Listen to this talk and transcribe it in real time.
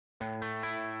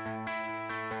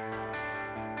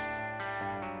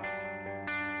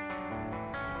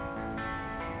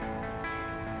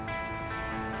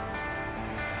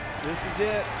This is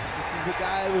it. This is the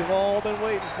guy we've all been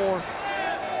waiting for.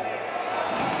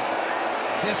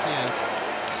 This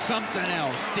is something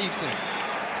else, Stevenson.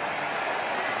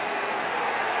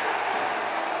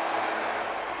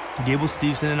 Gable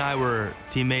Stevenson and I were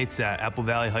teammates at Apple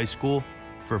Valley High School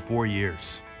for 4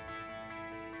 years.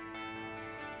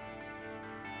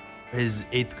 His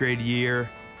 8th grade year,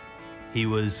 he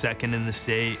was second in the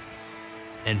state.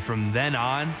 And from then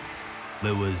on,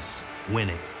 it was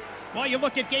winning. Well, you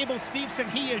look at Gable Stevenson,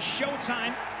 he is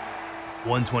showtime.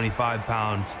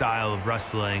 125-pound style of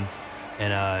wrestling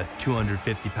and a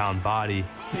 250-pound body.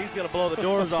 He's gonna blow the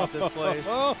doors off this place.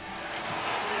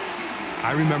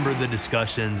 I remember the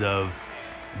discussions of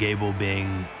Gable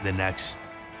being the next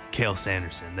Cale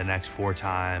Sanderson, the next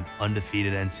 4-time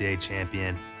undefeated NCAA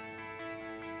champion.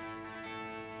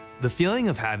 The feeling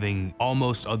of having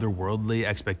almost otherworldly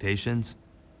expectations,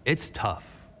 it's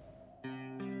tough.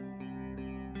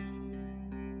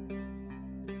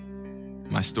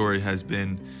 My story has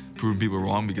been proving people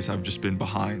wrong because I've just been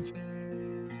behind.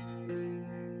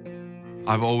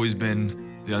 I've always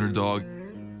been the underdog.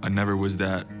 I never was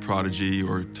that prodigy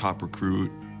or top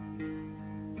recruit.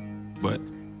 But,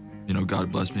 you know,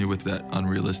 God blessed me with that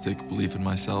unrealistic belief in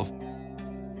myself.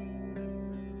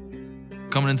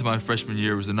 Coming into my freshman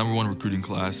year, it was the #1 recruiting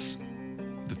class.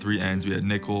 The 3 ends, we had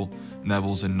Nickel,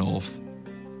 Nevels, and Nolf.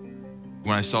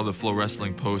 When I saw the Flow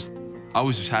Wrestling post, I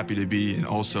was just happy to be, and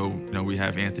also, you know, we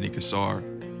have Anthony Cassar.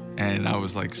 And I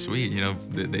was like, sweet, you know,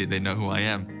 they know who I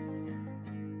am.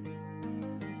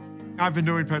 I've been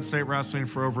doing Penn State wrestling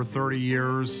for over 30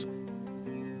 years.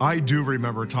 I do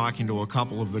remember talking to a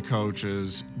couple of the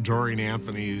coaches during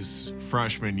Anthony's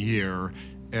freshman year,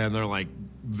 and they're like,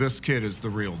 this kid is the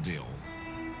real deal.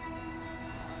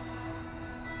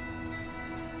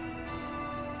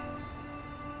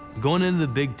 Going into the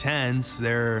Big Tens,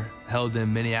 they're held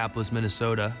in Minneapolis,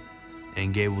 Minnesota,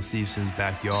 in Gable Stevenson's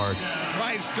backyard.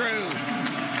 Drives through,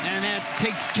 and that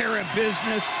takes care of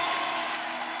business.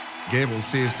 Gable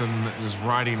Stevenson is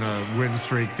riding a win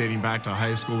streak dating back to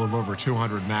high school of over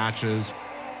 200 matches.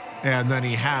 And then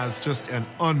he has just an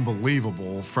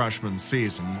unbelievable freshman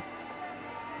season.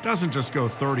 Doesn't just go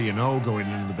 30-0 going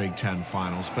into the Big Ten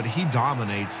finals, but he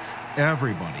dominates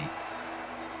everybody.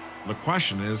 The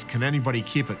question is, can anybody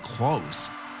keep it close?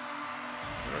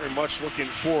 Very much looking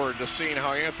forward to seeing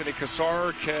how Anthony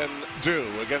Cassar can do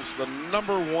against the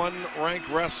 #1 ranked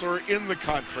wrestler in the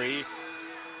country.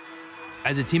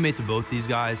 As a teammate to both these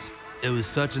guys, it was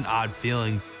such an odd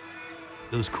feeling.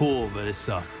 It was cool, but it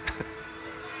sucked.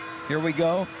 Here we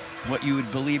go. What you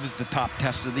would believe is the top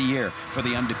test of the year for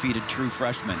the undefeated true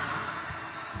freshman.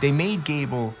 They made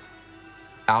Gable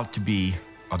out to be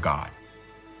a god.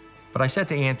 But I said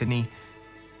to Anthony,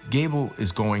 Gable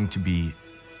is going to be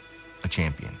a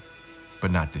champion, but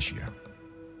not this year.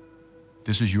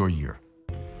 This is your year.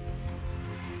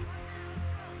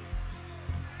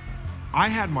 I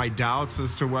had my doubts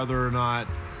as to whether or not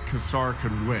Cassar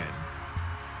could win.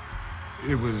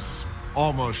 It was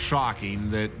almost shocking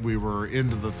that we were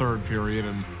into the 3rd period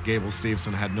and Gable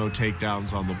Stevenson had no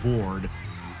takedowns on the board.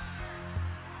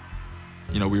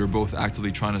 You know, we were both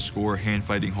actively trying to score, hand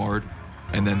fighting hard,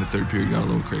 and then the 3rd period got a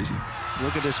little crazy.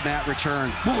 Look at this mat return.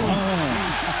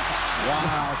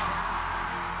 Wow.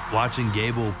 Watching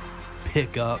Gable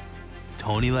pick up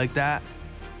Tony like that,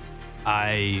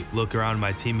 I look around at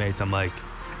my teammates, I'm like,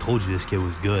 I told you this kid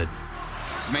was good.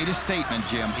 He's made a statement,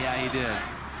 Jim. Yeah, he did.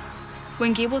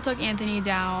 When Gable took Anthony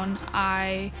down,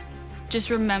 I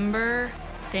just remember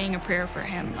saying a prayer for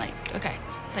him, like, okay,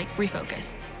 like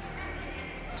refocus.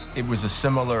 It was a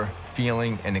similar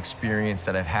feeling and experience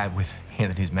that I've had with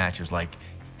Anthony's matches, like,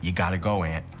 you gotta go,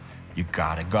 Ant. You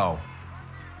gotta go.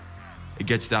 It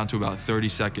gets down to about 30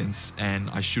 seconds, and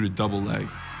I shoot a double leg.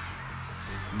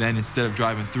 Then instead of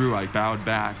driving through, I bowed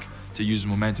back to use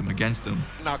momentum against him.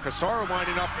 Now Cassar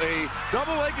winding up a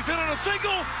double leg. He's in on a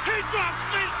single. He drops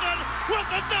Stevenson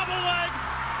with a double leg.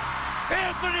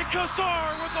 Anthony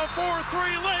Cassar with a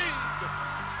 4-3 lead.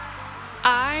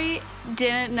 I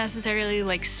didn't necessarily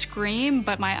like scream,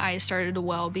 but my eyes started to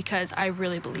well because I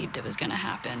really believed it was gonna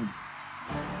happen.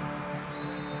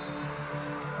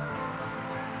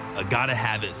 A gotta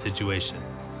have it situation.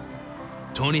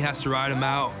 Tony has to ride him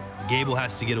out, Gable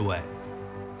has to get away.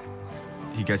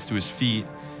 He gets to his feet,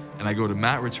 and I go to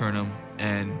mat return him,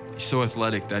 and he's so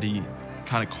athletic that he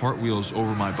kind of cartwheels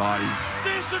over my body.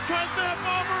 Stevenson tries to hip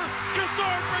over.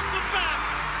 Cassar brings him back.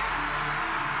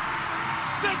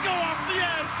 They go off the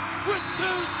edge with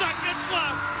 2 seconds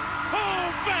left.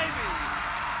 Oh, baby!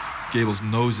 Gable's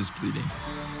nose is bleeding,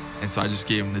 and so I just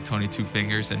gave him the Tony 2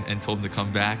 fingers and told him to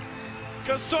come back.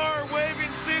 Cassar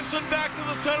waving Stevenson back to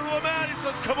the center of the mat. He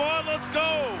says, come on, let's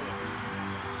go.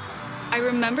 I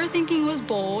remember thinking it was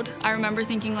bold. I remember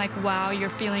thinking like, wow, you're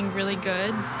feeling really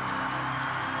good.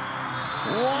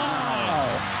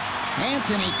 Wow!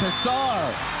 Anthony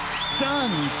Cassar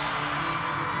stuns.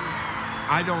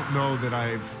 I don't know that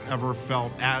I've ever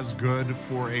felt as good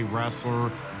for a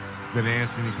wrestler than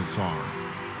Anthony Cassar.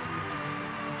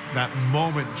 That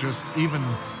moment, just even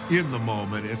in the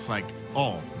moment, it's like,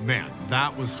 oh man,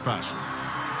 that was special.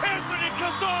 Anthony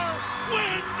Cassar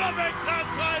wins the Big Ten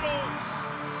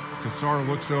titles. Cassar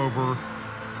looks over,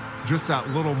 just that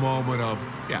little moment of,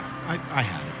 yeah, I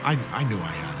had it. I knew I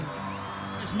had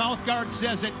it. His mouth guard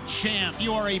says it, champ.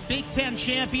 You are a Big Ten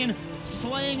champion,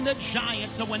 slaying the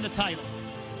Giants to win the title.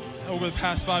 Over the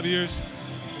past 5 years,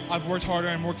 I've worked harder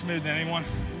and more committed than anyone,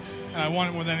 and I want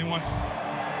it more than anyone.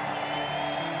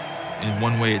 In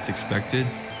one way, it's expected,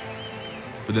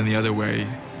 but then the other way,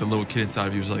 the little kid inside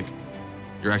of you is like,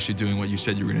 you're actually doing what you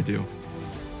said you were gonna do.